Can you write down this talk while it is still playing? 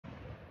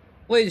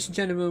Ladies and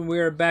gentlemen, we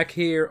are back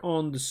here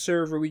on the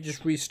server. We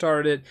just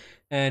restarted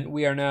and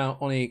we are now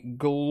on a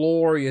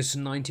glorious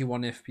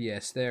 91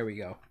 FPS. There we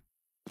go.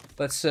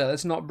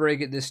 Let's not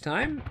break it this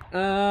time.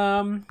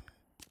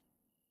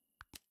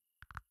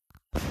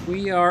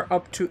 We are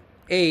up to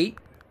 8.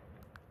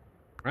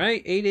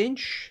 Right? 8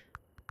 inch?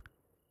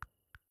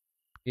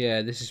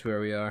 Yeah, this is where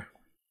we are.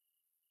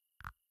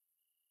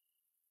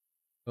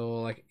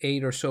 So like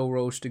 8 or so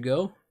rows to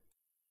go.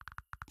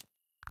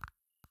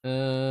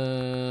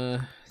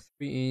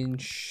 3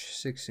 inch,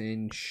 6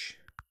 inch,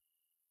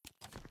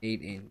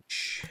 8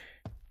 inch.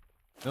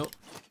 Nope.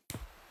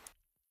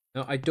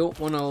 No, I don't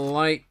want to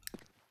light.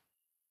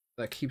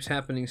 That keeps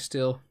happening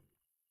still.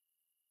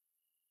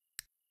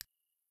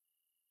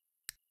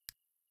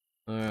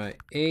 Alright,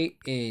 8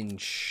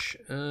 inch.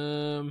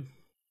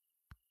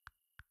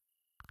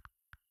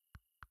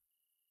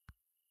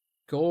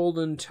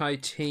 Golden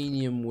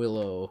titanium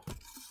willow.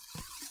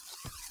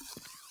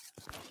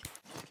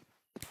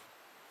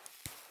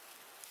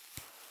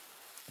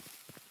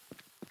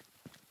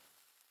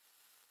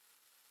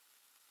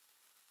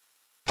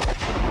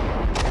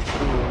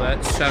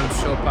 That sounds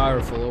so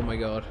powerful, oh my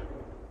god.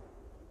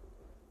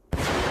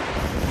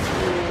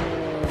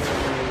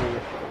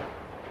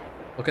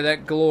 Look at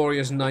that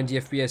glorious 90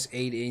 FPS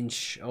 8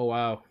 inch. Oh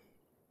wow.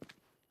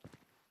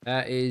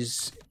 That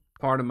is,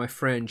 pardon my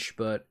French,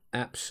 but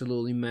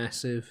absolutely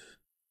massive.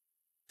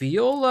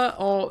 Viola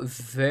or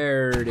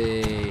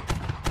Verde?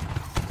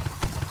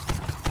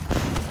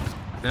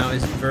 Now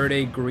is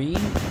Verde green?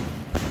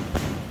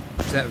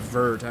 Is that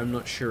Verde? I'm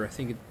not sure. I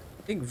think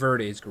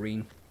Verde is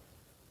green.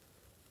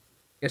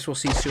 Guess we'll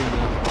see soon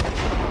enough.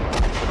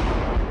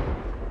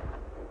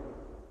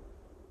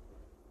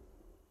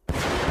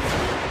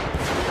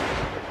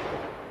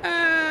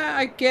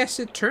 I guess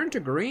it turned to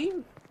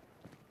green?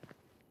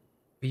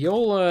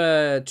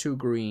 Viola to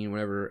green,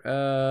 whatever.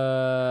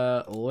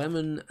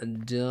 Lemon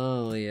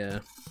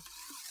Dahlia.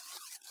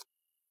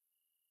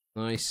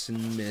 Nice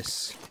and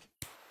miss.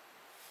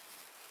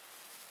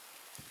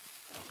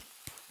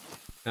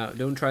 Now,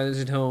 don't try this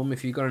at home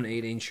if you got an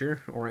 8 incher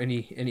or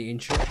any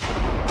incher.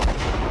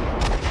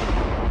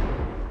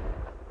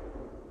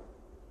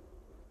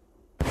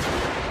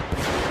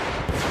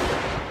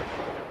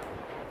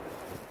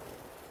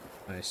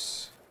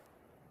 Nice.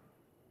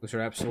 Those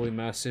are absolutely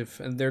massive,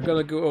 and they're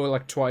gonna go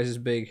like twice as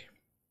big,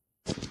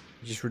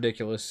 which is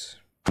ridiculous.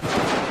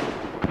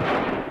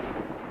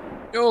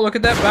 Yo, look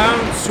at that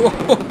bounce!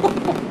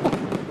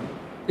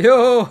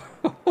 Yo,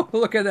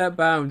 look at that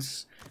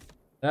bounce.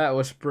 That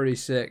was pretty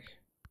sick.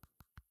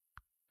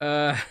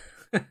 Hey,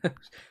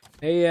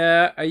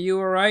 are you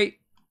alright?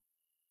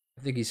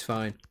 I think he's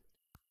fine.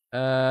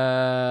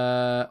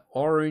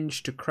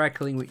 Orange to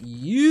crackling with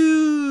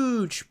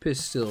huge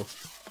pistol.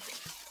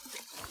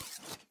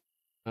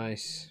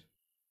 Nice.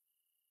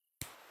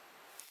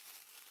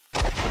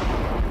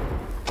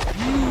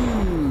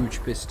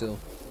 Huge pistol.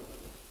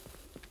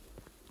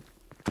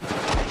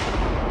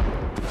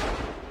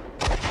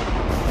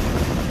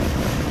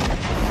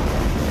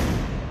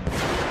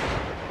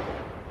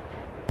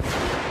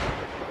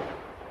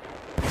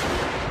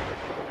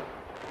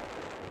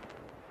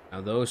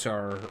 Now those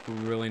are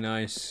really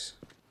nice.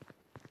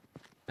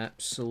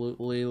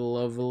 Absolutely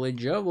lovely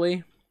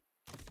jubbly.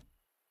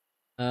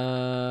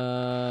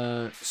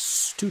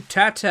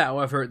 Stutata, oh,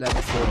 I've heard that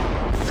before.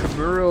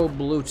 Tremuro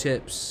blue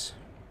tips.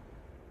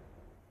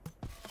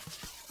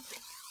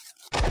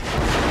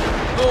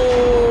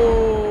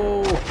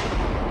 Oh!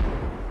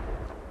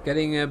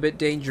 Getting a bit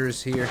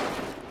dangerous here.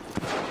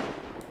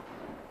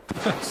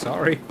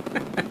 Sorry.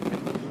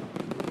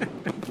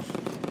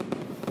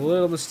 A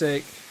little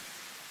mistake.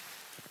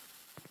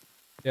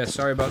 Yeah,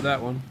 sorry about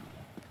that one.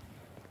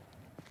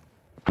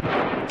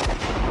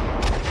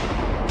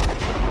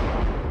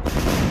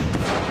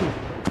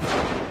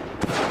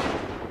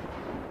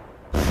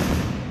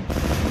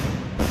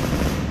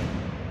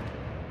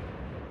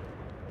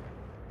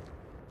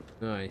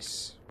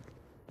 Nice.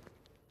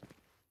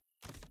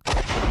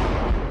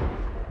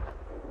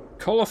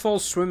 Colorful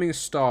swimming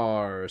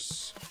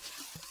stars.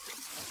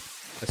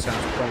 That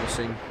sounds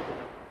promising.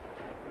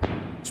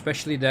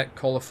 Especially that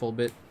colorful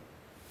bit.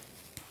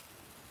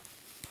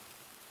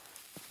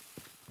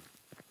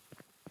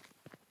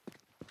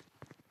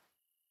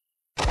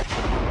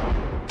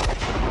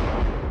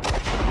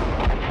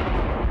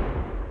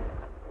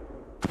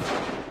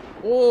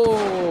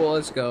 Oh,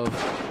 let's go.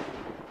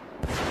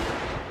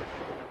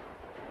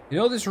 You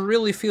know, this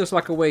really feels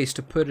like a waste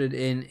to put it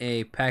in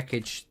a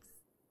package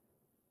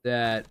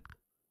that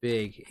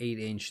big, 8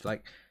 inch.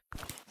 Like,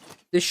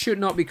 this should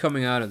not be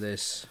coming out of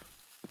this,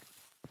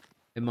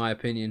 in my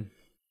opinion.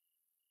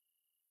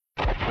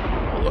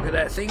 Oh, look at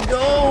that thing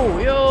go!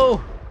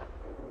 Yo!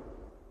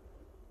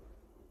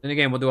 Then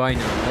again, what do I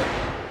know?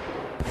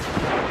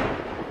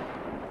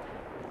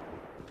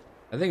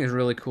 I think it's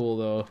really cool,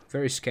 though.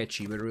 Very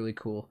sketchy, but really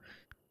cool.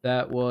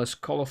 That was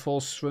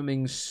colorful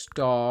swimming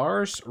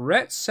stars.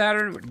 Red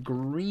Saturn with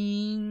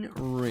green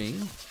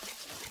ring.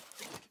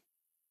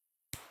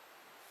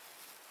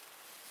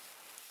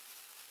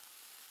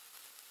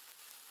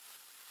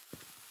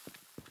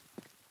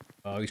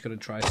 Oh, he's gonna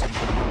try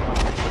something.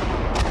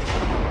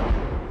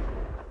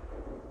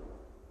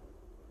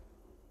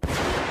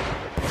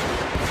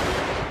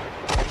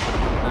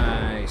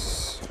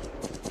 Nice.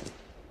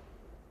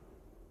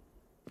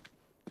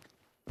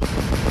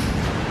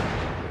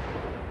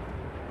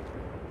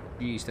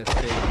 Jeez, that's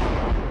big.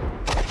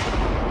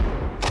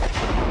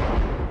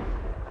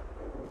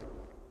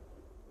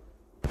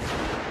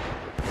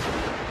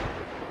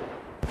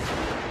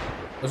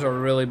 Those are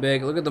really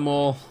big. Look at them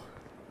all.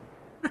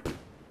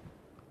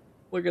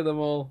 Look at them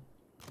all.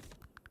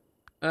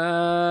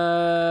 Where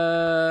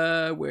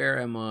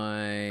am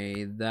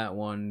I? That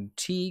one.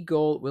 Tea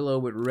gold willow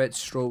with red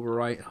strobe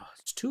right. Oh,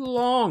 it's too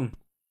long.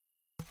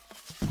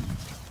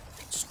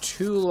 It's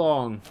too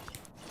long.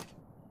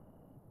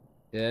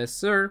 Yes,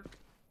 sir.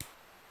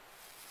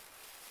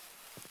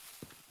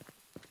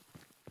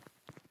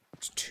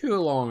 It's too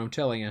long, I'm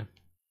telling you.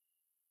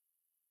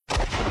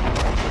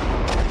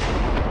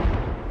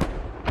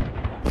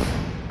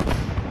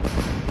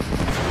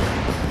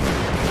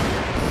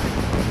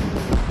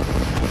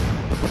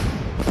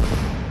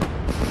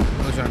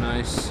 Those are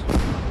nice.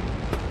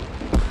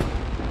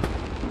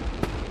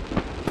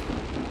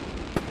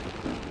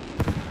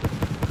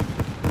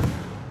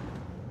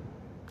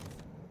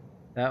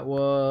 That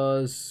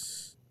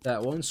was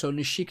that one. So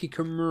Nishiki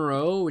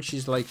Kamuro, which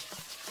is like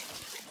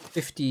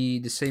 50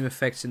 the same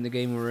effects in the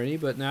game already,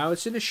 but now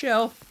it's in a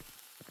shell.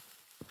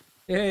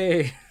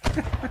 Yay!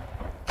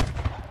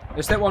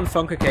 There's that one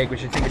Funker Cake,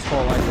 which I think is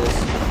called like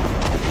this.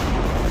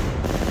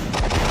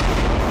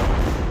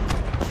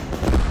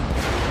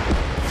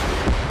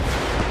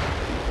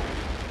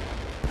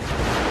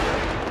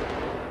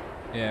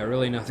 Yeah,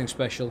 really nothing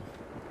special.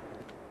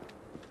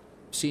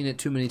 Seen it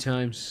too many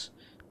times.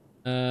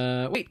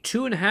 Wait,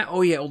 2.5.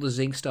 Oh yeah, all the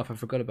zinc stuff. I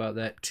forgot about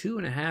that.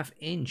 2.5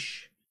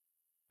 inch.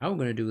 How am I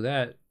gonna do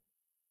that?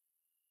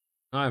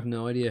 I have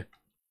no idea.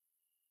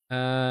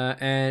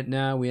 And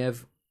now we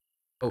have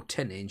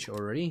 10 inch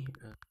already.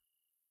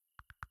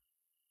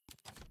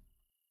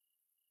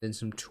 Then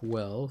some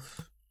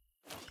 12.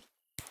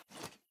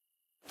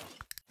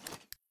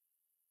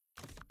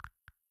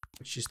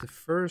 Which is the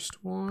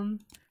first one.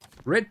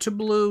 Red to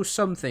blue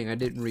something. I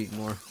didn't read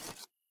more.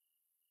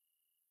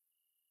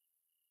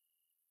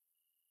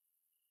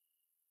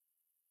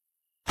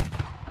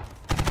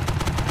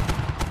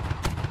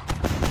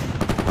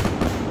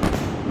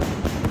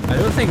 I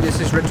don't think this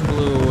is red to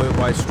blue with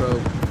white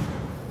strobe.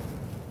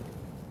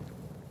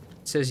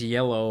 It says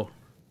yellow.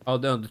 Oh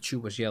no, the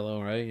tube was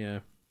yellow, right? Yeah.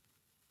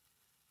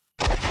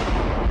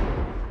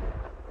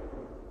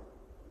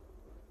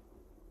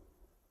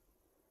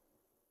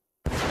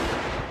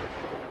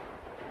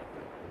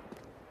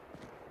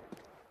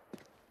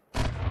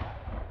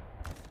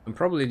 I'm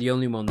probably the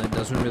only one that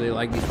doesn't really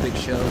like these big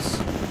shells.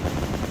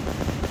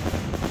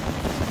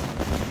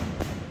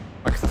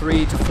 Like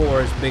 3 to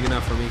 4 is big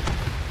enough for me.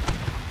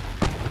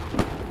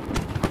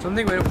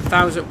 Something with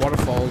 1,000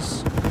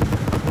 waterfalls.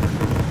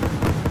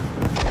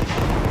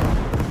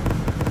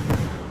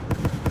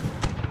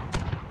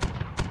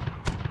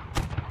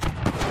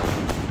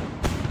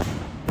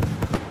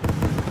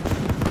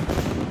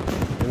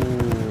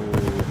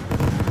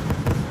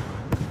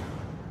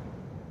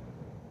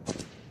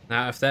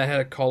 Now, if that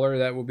had a color,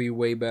 that would be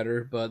way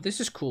better. But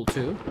this is cool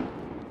too.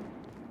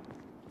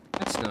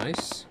 That's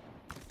nice.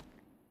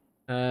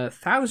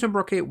 1,000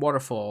 brocade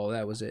waterfall.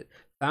 That was it.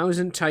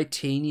 1,000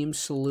 titanium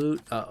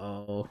salute.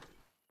 Uh-oh.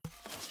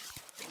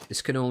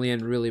 This can only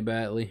end really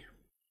badly.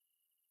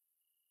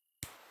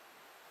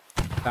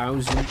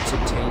 1,000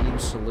 titanium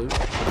salute.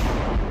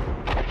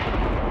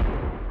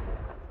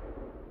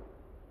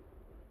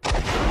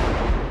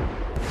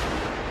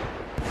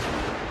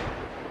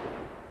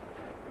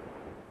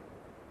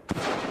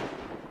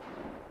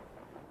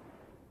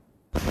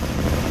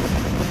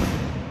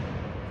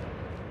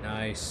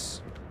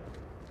 Nice.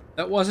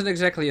 That wasn't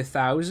exactly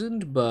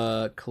 1,000,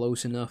 but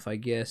close enough, I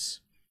guess.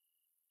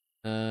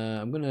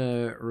 I'm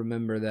gonna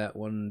remember that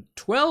one.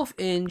 12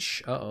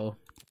 inch. Uh-oh.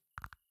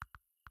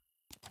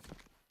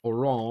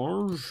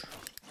 Orange.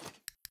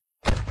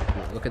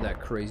 Oh, look at that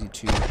crazy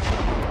tube.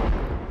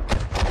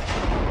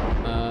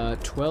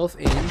 12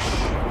 inch.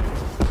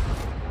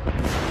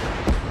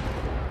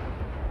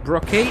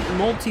 Brocade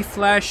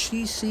multi-flash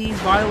CC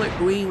violet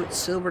green with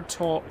silver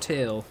top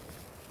tail.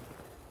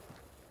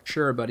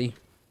 Sure, buddy.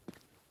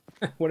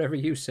 Whatever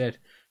you said.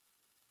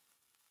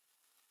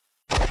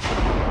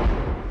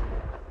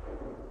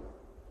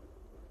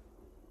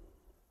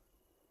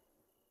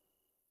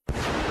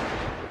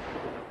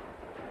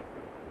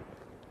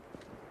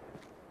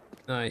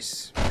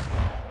 Nice.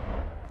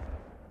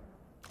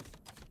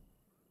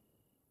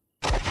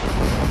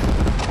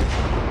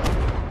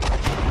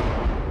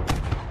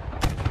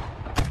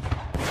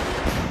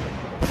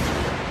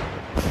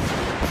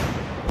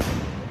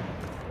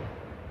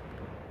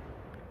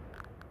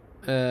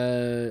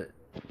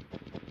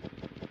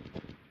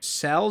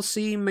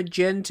 Salsi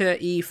Magenta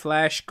E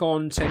Flash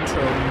Concentrum.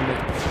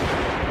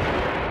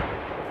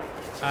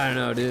 I don't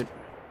know, dude.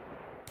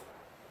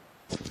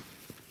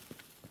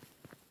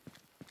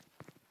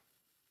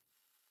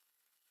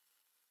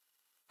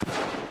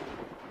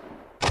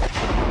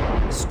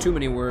 too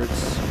many words.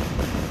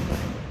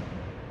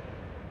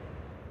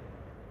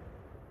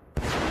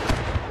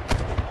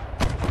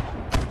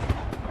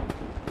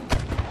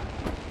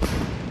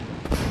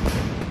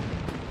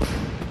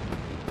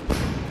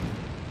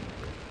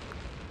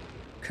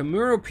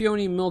 Kamuro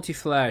Peony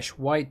multi-flash,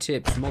 white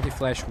tips,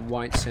 multi-flash,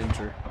 white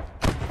center.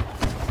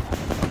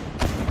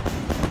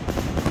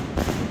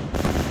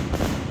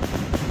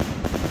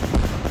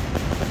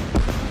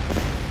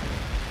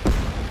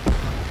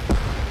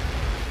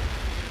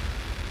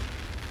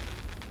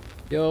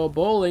 Yo,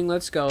 bowling,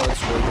 let's go.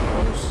 Let's wait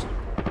close.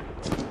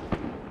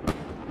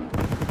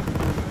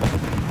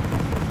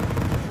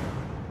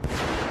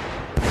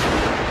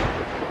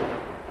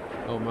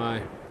 Oh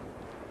my.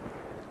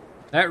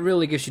 That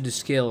really gives you the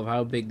scale of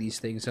how big these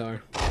things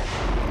are.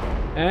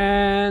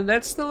 And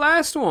that's the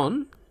last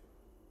one.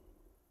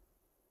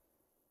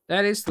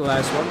 That is the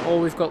last one. All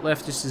we've got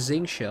left is the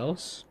zinc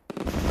shells.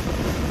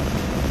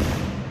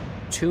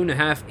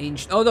 2.5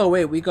 inch. Oh no,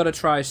 wait, we gotta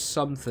try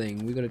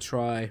something. We gotta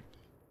try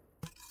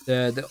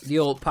the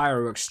old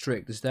Pyroworks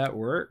trick. Does that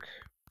work?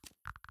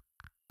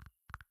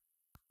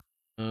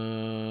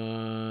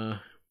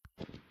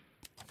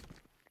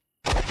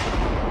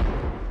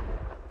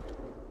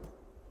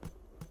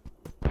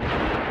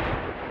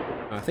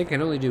 I think I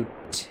can only do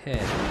 10.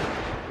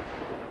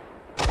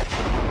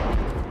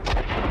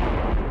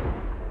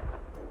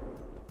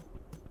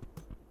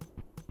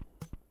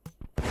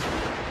 I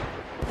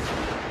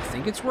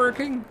think it's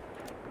working.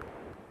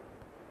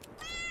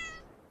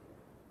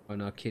 Oh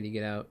no, kitty,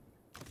 get out.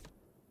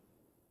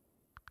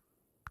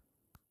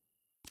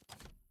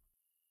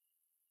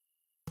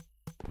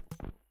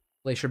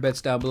 Place your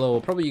bets down below.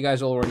 Well, probably you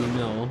guys already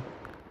know.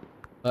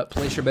 But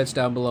place your bets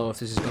down below if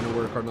this is going to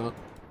work or not.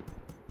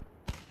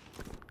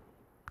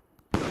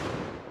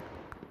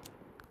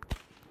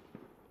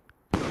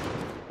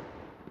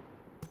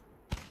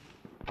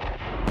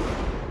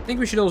 I think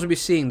we should also be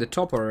seeing the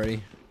top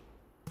already.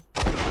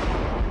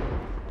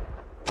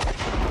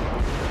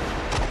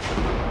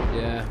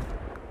 Yeah.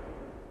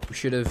 We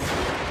should have...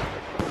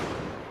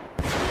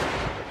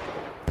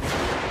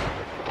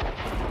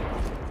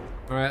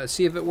 Alright, let's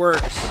see if it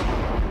works.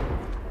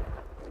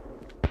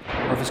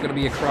 Or if it's gonna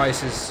be a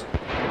crisis.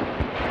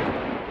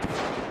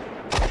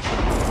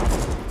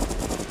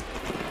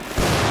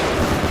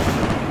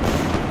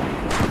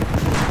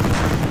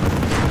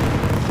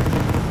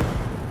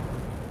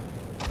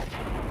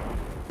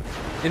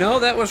 You know,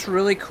 that was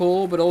really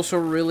cool, but also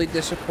really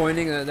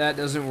disappointing that that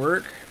doesn't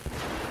work.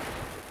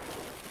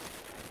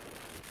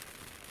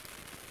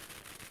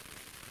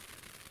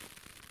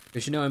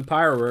 Because, you know, in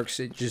Pyroworks,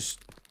 it just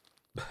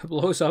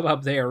blows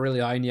up there really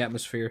high in the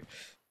atmosphere.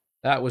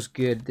 That was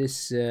good.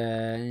 This,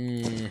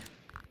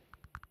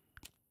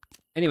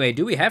 Anyway,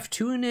 do we have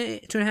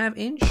 2.5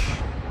 inch?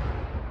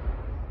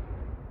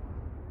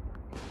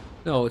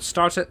 No, it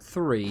starts at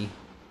 3.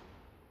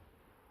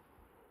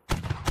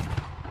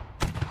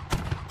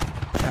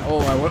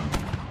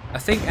 Oh, I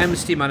think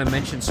Amnesty might have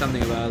mentioned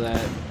something about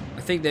that.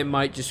 I think they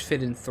might just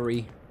fit in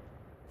 3.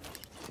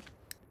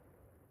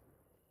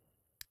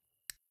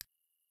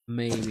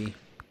 Maybe.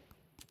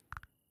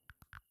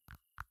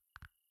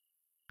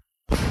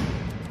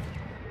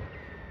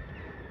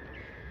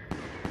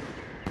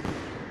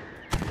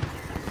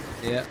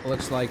 Yeah,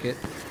 looks like it.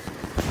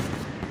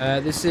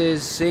 This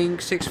is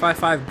Zinc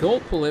 655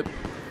 Gold Polyp.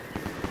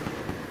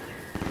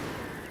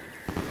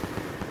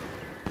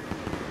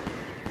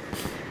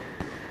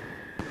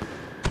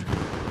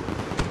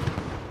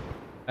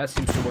 That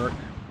seems to work.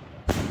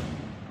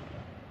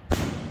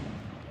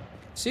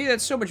 See,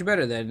 that's so much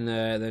better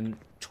than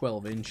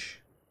 12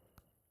 inch.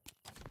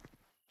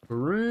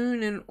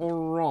 Maroon and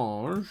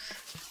orange.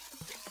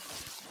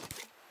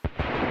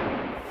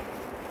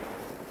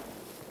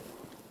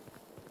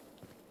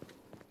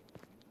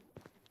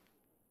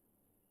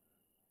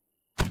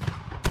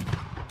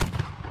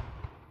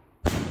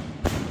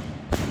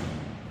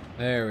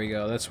 There we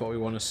go. That's what we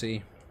want to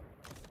see.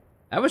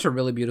 That was a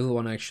really beautiful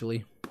one,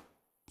 actually.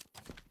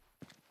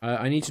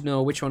 I need to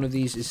know which one of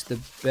these is the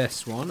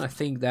best one. I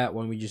think that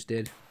one we just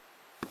did.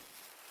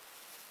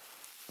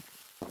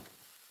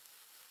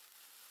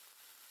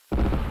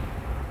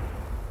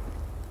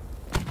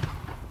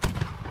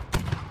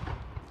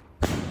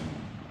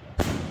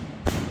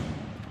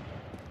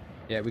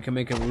 Yeah, we can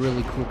make a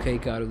really cool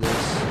cake out of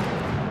this.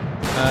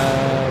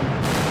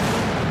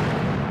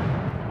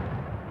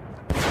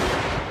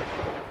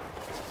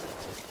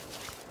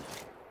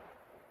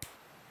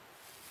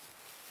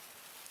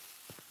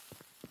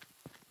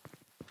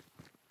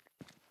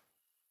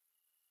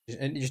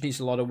 And it just needs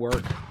a lot of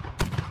work.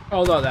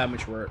 Oh, not that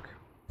much work.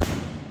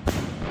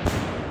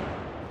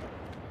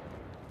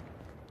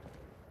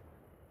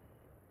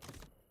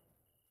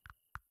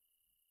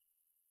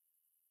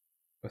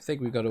 I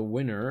think we got a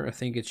winner. I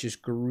think it's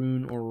just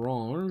Garoon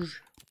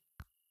Orange.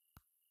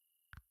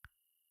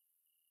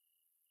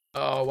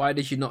 Oh, why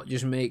did you not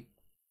just make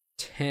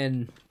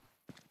 10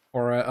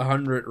 or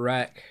 100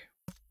 rack?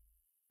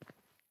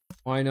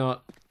 Why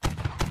not?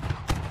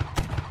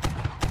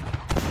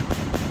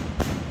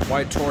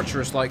 Why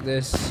torture us like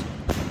this?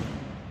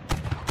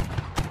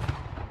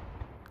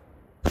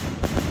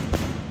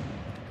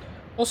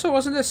 Also,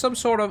 wasn't there some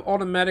sort of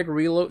automatic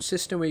reload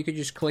system where you could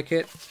just click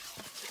it?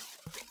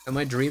 Am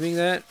I dreaming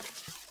that?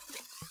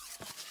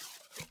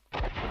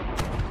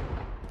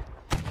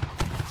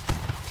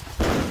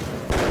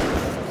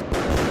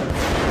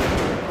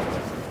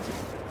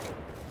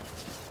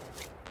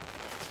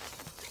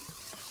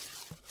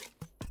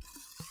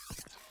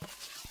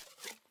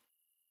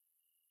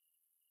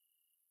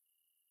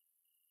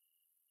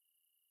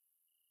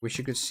 Wish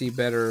you could see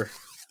better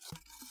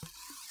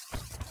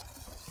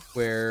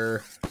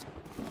where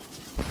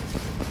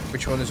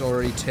which one is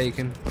already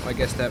taken. I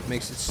guess that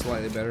makes it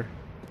slightly better.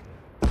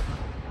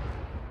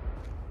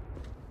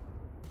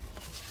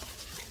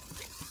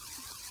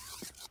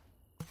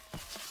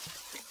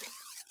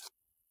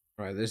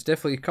 Right, there's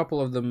definitely a couple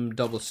of them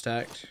double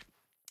stacked.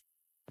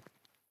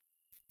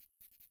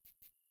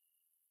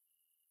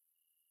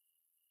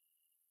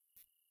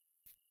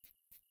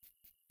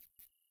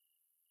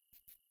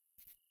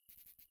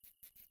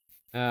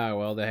 Ah,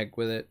 well, the heck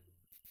with it.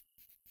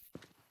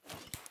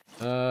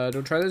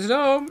 Don't try this at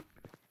home!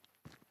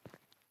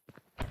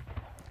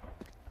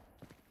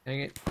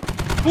 Dang it.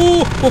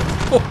 Ooh!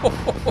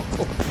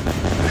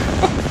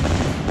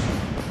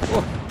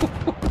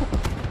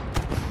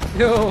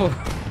 Yo!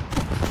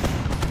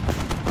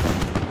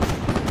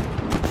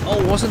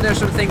 Oh, wasn't there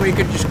something where you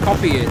could just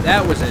copy it?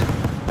 That was it.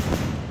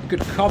 You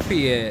could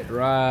copy it,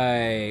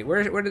 right.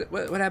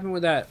 What happened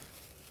with that?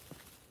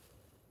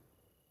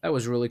 That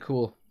was really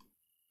cool.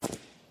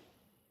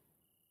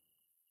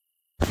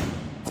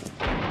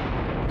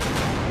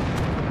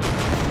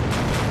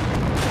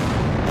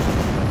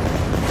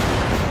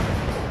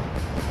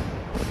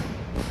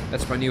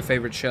 That's my new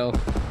favorite shell.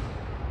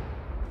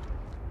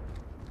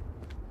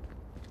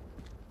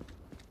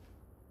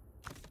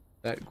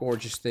 That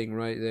gorgeous thing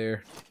right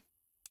there.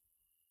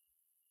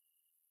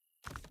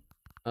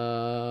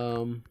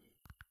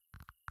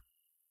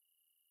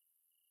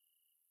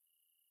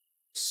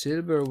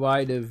 Silver,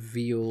 white, and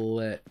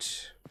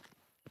violet.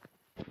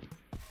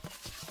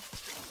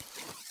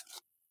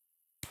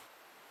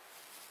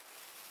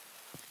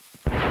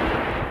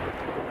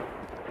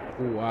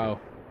 Oh, wow.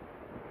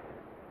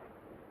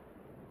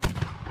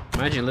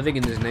 Imagine living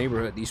in this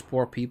neighborhood, these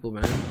poor people,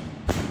 man.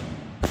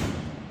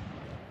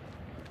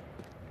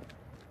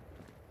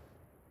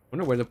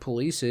 Wonder where the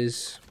police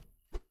is.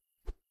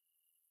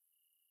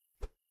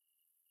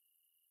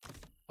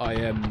 I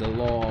am the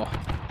law.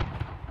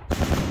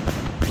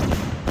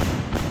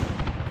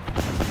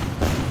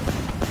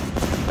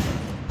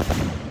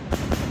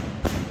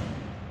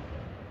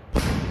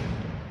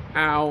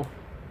 Ow.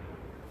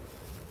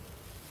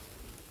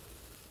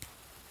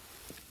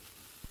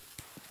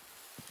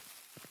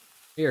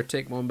 Here,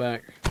 take one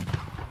back.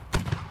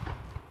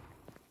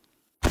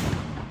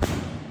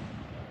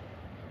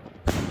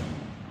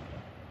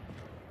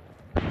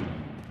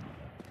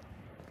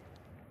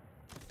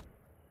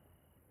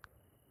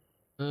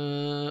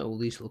 Oh,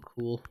 these look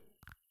cool.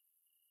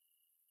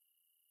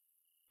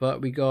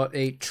 But we got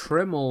a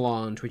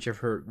tremolant, which I've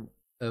heard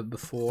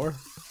before.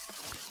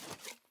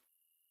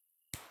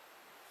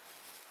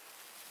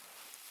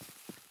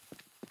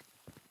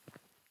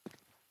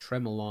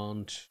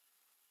 Tremolant.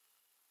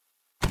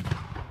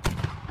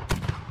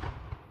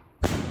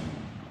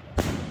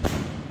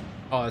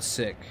 Oh, that's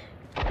sick.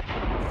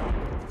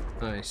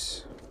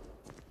 Nice.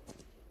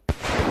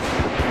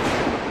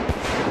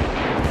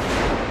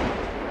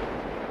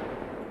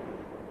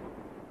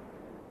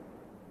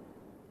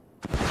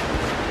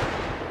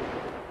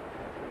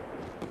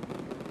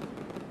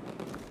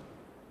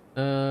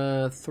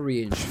 Uh,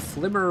 3-inch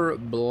Flimmer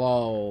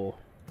Blow.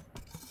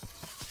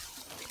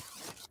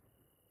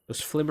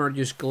 Does Flimmer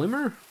just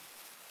glimmer?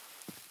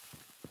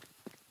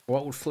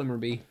 What would Flimmer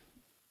be?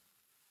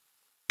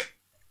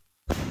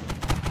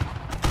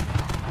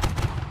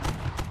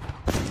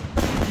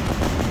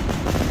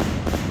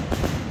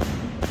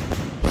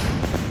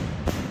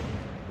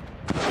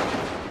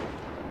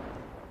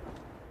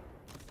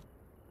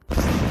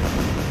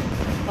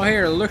 Oh,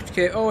 here, looked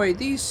cave. Oh, wait,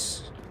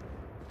 these.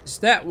 Is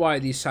that why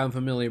these sound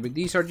familiar? But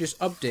these are just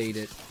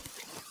updated.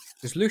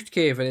 There's Lucht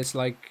Cave and it's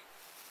like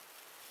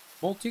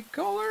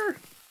multicolor?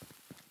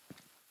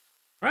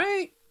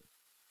 Right?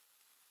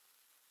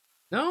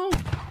 No?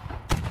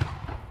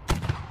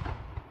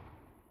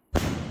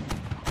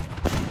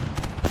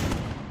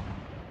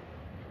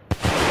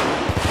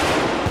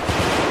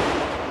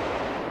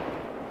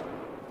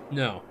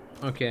 No.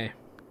 Okay.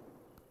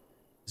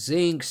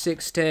 Zinc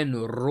 610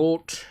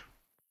 Rot.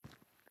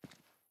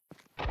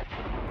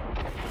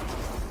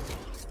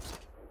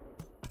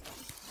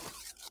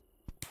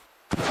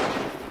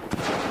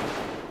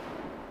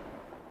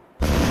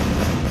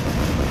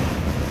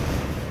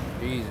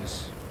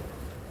 Jesus.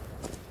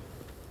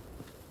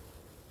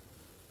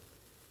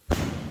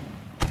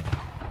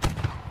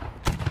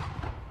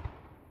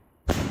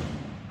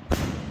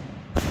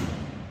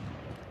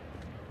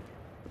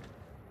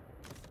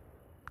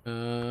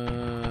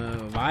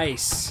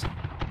 Vice.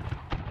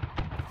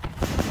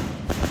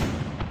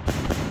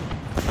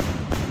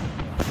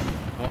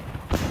 Oh,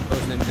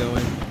 those didn't go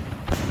in.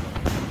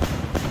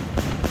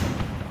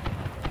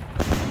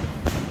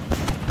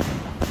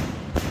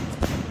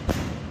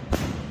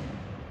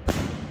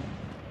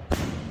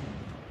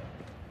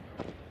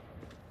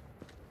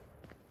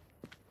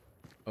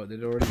 Oh,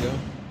 did it already go?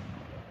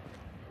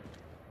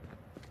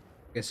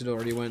 Guess it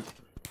already went.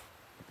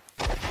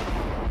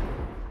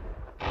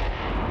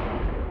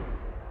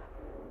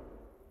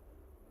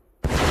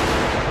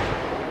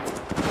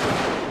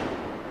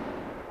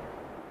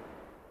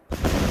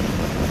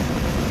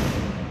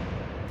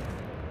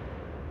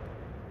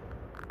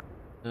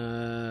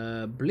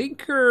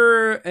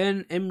 Blinker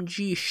and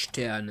MG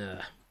Sterne.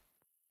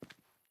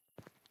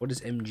 What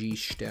is MG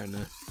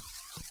Sterne?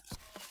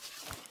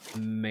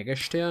 Mega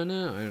Sterne?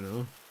 I don't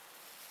know.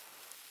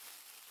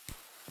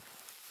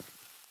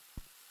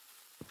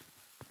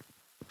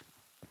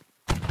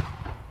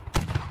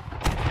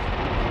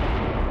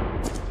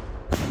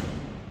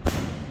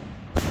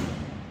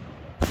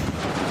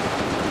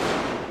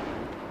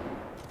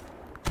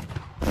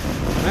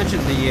 Imagine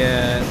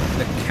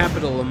the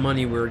capital of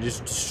money we're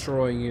just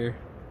destroying here.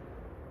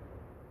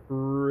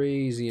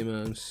 Crazy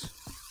amounts.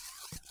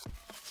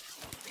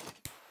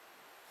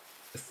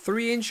 A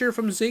 3-incher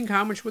from zinc,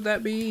 how much would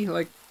that be?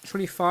 Like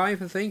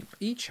 25, I think,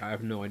 each? I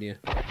have no idea.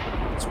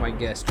 That's my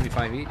guess,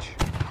 25 each.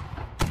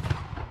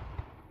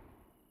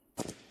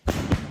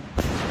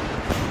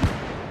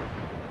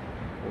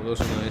 Oh,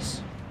 those are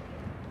nice.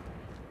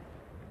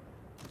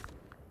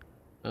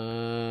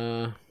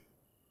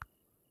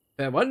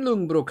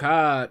 Verwandlung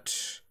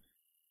Brokat.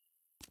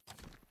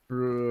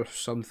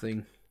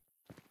 Something.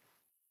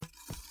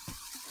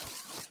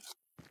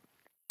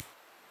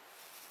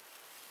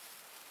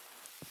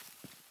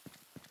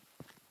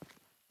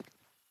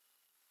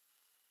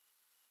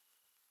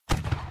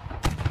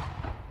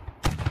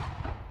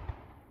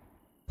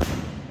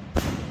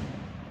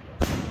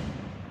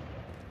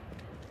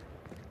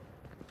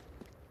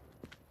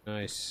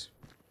 Nice.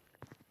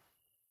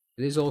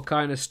 It is all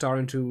kind of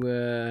starting to,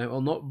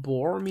 well, not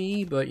bore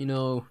me, but, you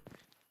know,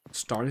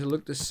 starting to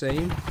look the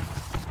same.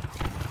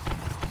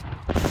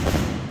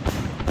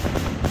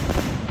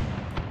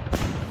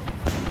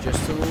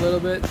 Just a little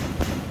bit.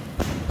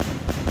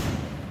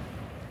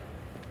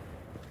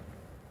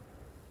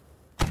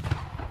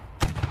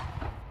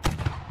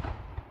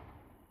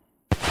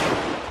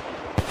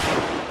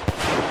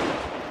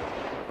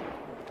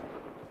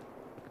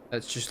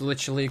 That's just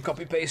literally a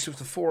copy paste with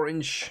the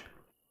 4-inch.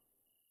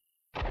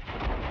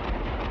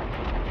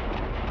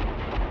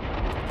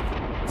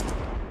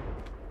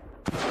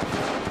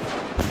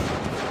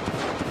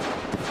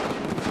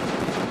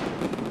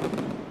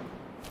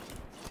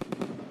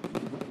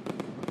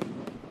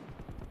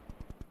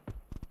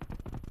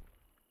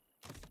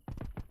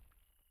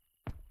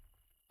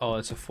 Oh,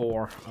 it's a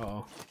 4.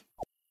 Uh-oh.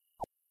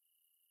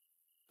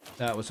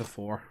 That was a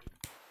 4.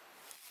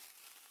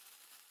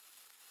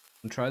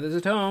 I'll try this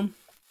at home.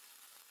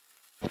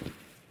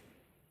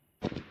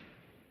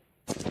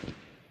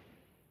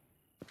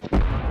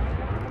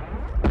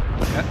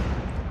 Yeah,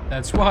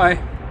 that's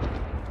why.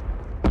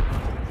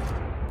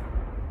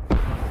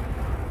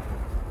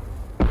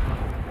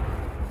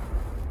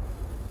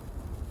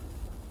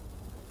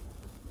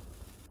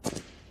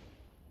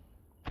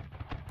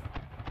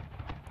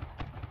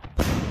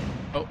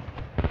 Oh.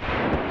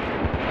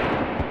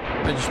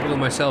 I just blew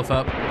myself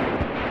up.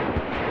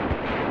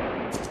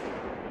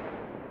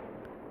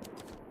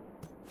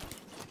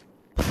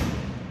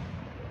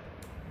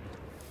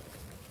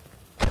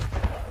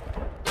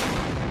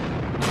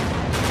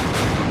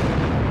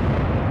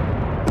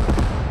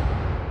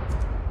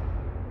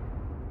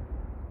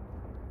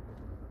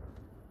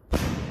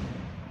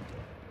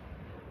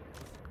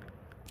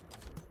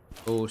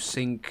 Oh,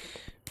 Sync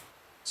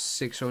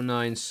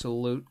 609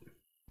 salute.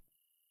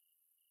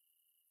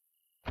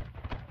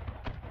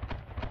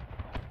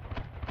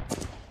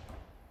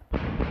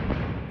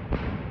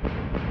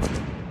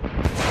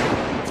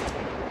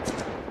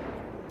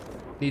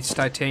 Needs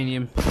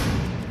titanium.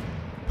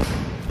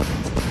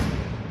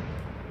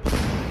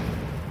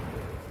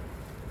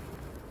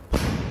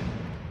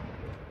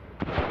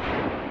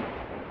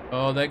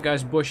 Oh, that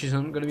guy's bush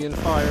isn't gonna be on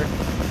fire.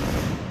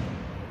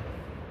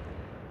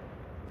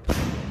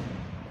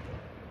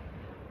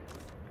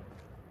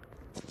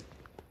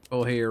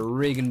 Oh, here,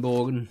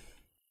 Regenbogen.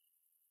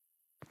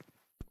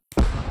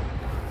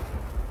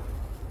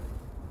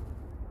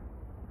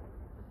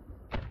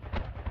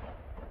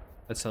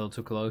 That's a little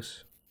too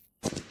close.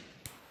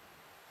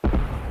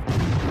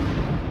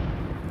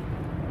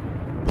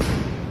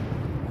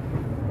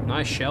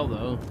 Nice shell,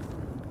 though.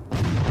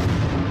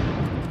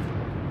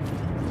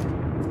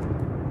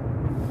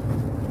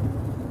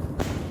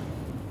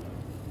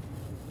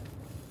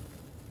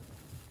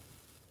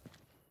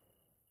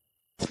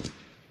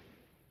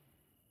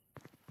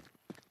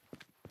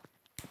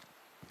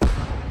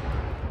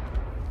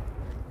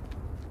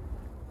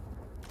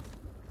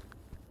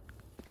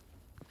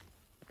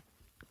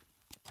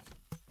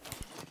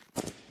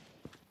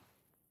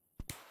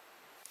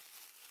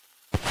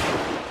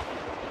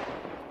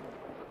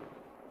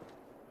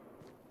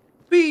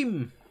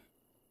 Beam!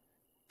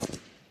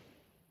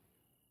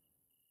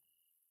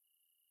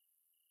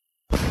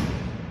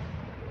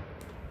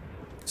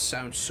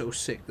 Sounds so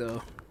sick,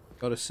 though.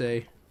 Gotta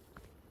say.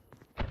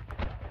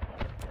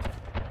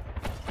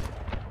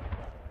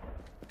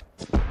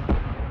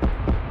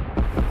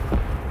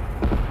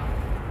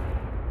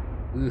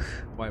 Ugh,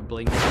 why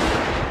blink?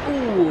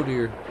 Oh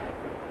dear.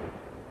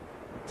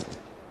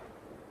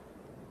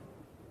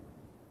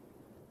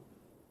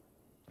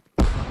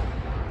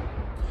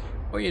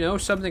 Well, you know,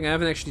 something I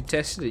haven't actually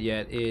tested it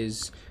yet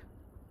is,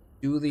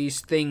 do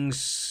these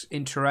things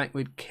interact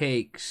with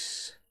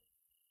cakes?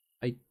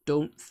 I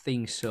don't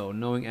think so,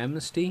 knowing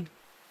Amnesty.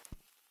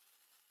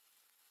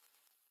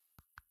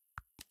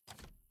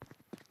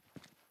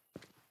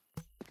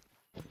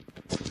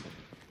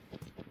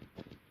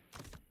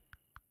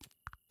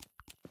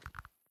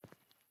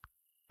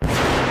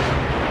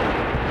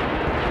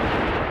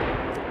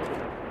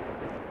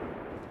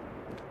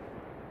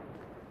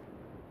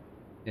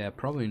 Yeah,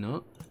 probably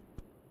not.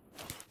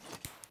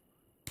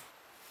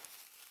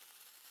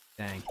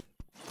 Dang.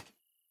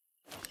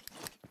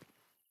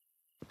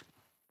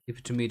 Give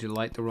it to me to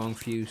light the wrong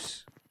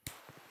fuse.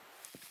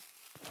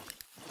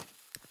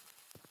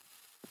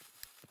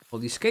 Well,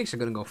 these cakes are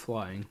gonna go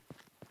flying.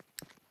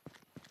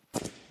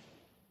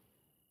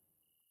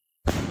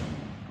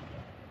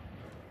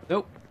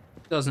 Nope.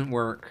 Doesn't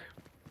work.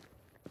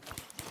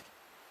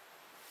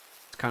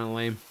 It's kind of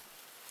lame.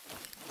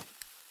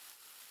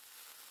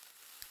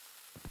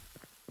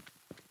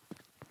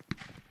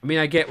 I mean,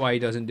 I get why he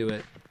doesn't do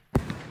it.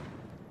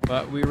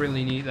 But we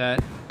really need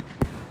that.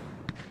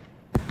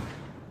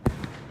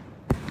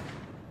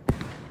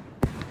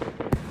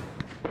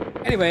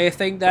 Anyway, I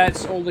think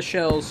that's all the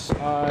shells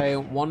I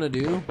want to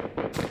do.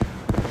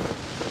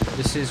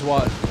 This is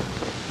what,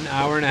 an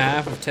hour and a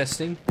half of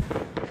testing.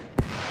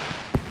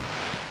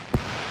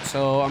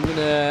 So I'm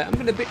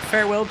gonna bid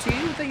farewell to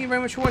you. Thank you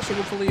very much for watching.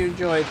 Hopefully you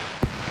enjoyed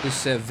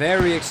this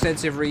very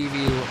extensive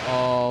review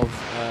of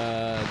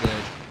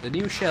the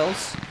new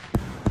shells.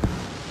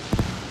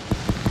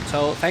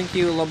 So thank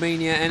you,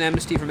 Mania and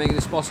Amnesty, for making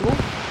this possible.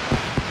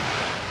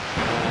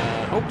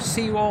 Hope to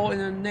see you all in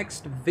the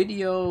next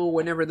video,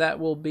 whenever that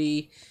will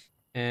be.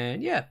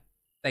 And yeah,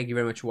 thank you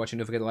very much for watching.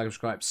 Don't forget to like and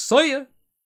subscribe. See ya!